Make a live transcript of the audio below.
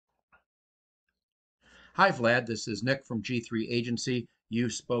Hi, Vlad. This is Nick from G3 Agency. You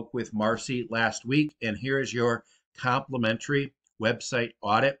spoke with Marcy last week, and here is your complimentary website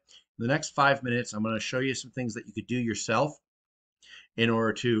audit. In the next 5 minutes, I'm going to show you some things that you could do yourself in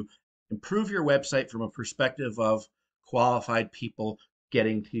order to improve your website from a perspective of qualified people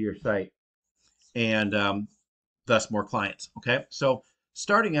getting to your site and thus more clients. Okay, so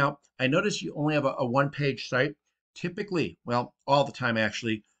starting out, I notice you only have a one-page site. Typically, well, all the time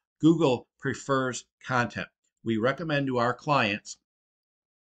actually, Google prefers content. We recommend to our clients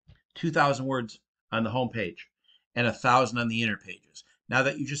 2,000 words on the home page and 1,000 on the inner pages. Now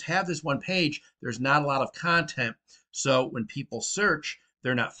that you just have this one page, there's not a lot of content. So when people search,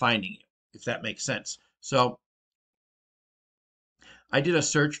 they're not finding you, if that makes sense. So I did a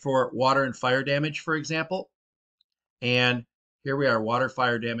search for water and fire damage, for example, and here we are, water,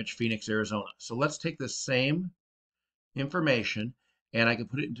 fire damage, Phoenix, Arizona. So let's take the same information and I can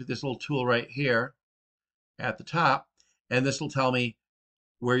put it into this little tool right here at the top, and this will tell me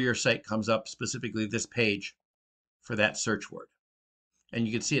where your site comes up, specifically this page for that search word. And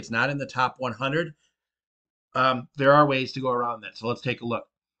you can see it's not in the top 100. There are ways to go around that. So let's take a look.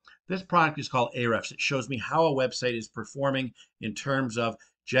 This product is called Ahrefs. It shows me how a website is performing in terms of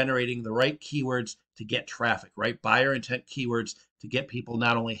generating the right keywords to get traffic, right? Buyer intent keywords to get people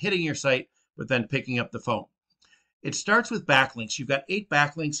not only hitting your site, but then picking up the phone. It starts with backlinks. You've got 8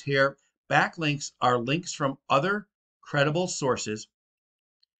 backlinks here. Backlinks are links from other credible sources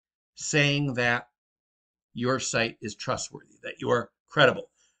saying that your site is trustworthy, that you're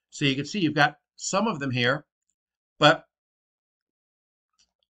credible. So you can see you've got some of them here, but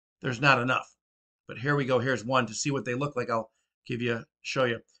there's not enough. But here we go. Here's one to see what they look like. I'll show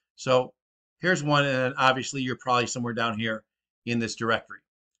you. So here's one, and obviously you're probably somewhere down here in this directory.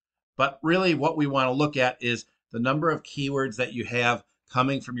 But really what we want to look at is the number of keywords that you have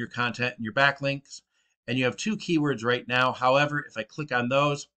coming from your content and your backlinks. And you have 2 keywords right now. However, if I click on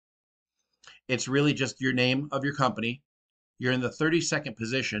those, it's really just your name of your company. You're in the 32nd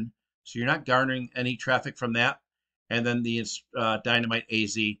position, so you're not garnering any traffic from that. And then the Dynamite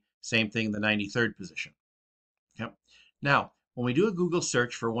AZ, same thing, the 93rd position. Okay. Now, when we do a Google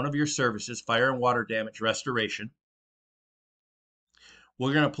search for one of your services, fire and water damage restoration,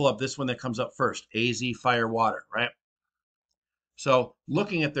 we're going to pull up this one that comes up first, AZ Fire Water, right? So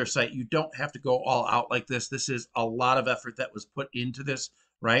looking at their site, you don't have to go all out like this. This is a lot of effort that was put into this,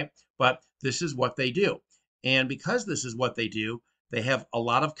 right? But this is what they do. And because this is what they do, they have a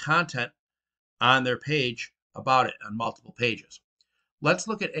lot of content on their page about it on multiple pages. Let's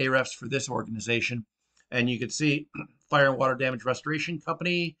look at Ahrefs for this organization. And you can see Fire and Water Damage Restoration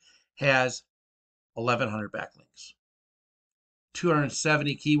Company has 1,100 backlinks,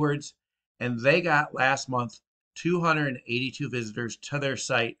 270 keywords, and they got last month 282 visitors to their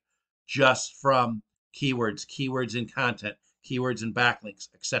site just from keywords in content, keywords in backlinks,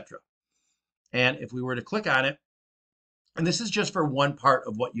 etc. And if we were to click on it, and this is just for one part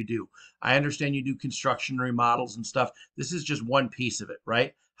of what you do. I understand you do construction remodels and stuff. This is just one piece of it,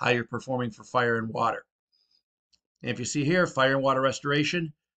 right? How you're performing for fire and water. And if you see here, fire and water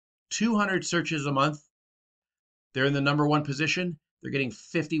restoration, 200 searches a month. They're in the #1 position. They're getting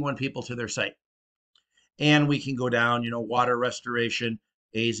 51 people to their site. And we can go down, water restoration,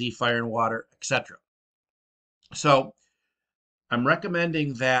 AZ fire and water, etc. So I'm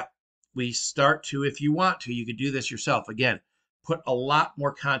recommending that we start to, if you want to, you could do this yourself. Again, put a lot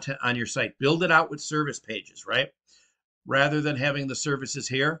more content on your site. Build it out with service pages, right? Rather than having the services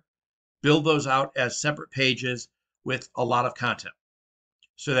here, build those out as separate pages with a lot of content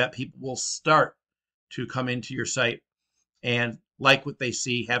so that people will start to come into your site and like what they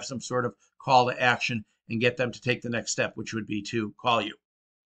see, have some sort of call to action, and get them to take the next step, which would be to call you.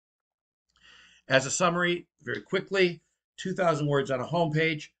 As a summary, very quickly, 2,000 words on a home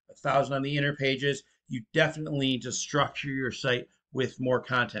page, 1,000 on the inner pages. You definitely need to structure your site with more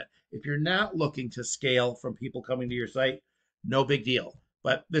content. If you're not looking to scale from people coming to your site, no big deal.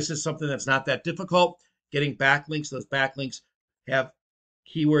 But this is something that's not that difficult. Getting backlinks, those backlinks have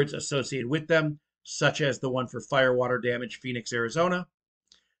keywords associated with them, such as the one for fire water damage, Phoenix, Arizona.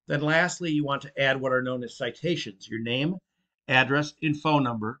 Then lastly, you want to add what are known as citations, your name, address, and phone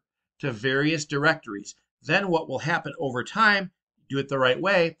number to various directories. Then what will happen over time, do it the right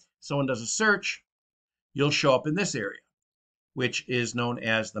way, someone does a search, you'll show up in this area, which is known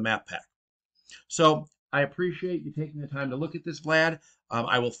as the map pack. So I appreciate you taking the time to look at this, Vlad.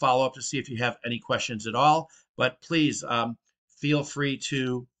 I will follow up to see if you have any questions at all, but please feel free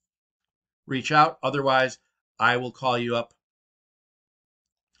to reach out. Otherwise, I will call you up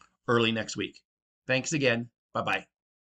early next week. Thanks again. Bye-bye.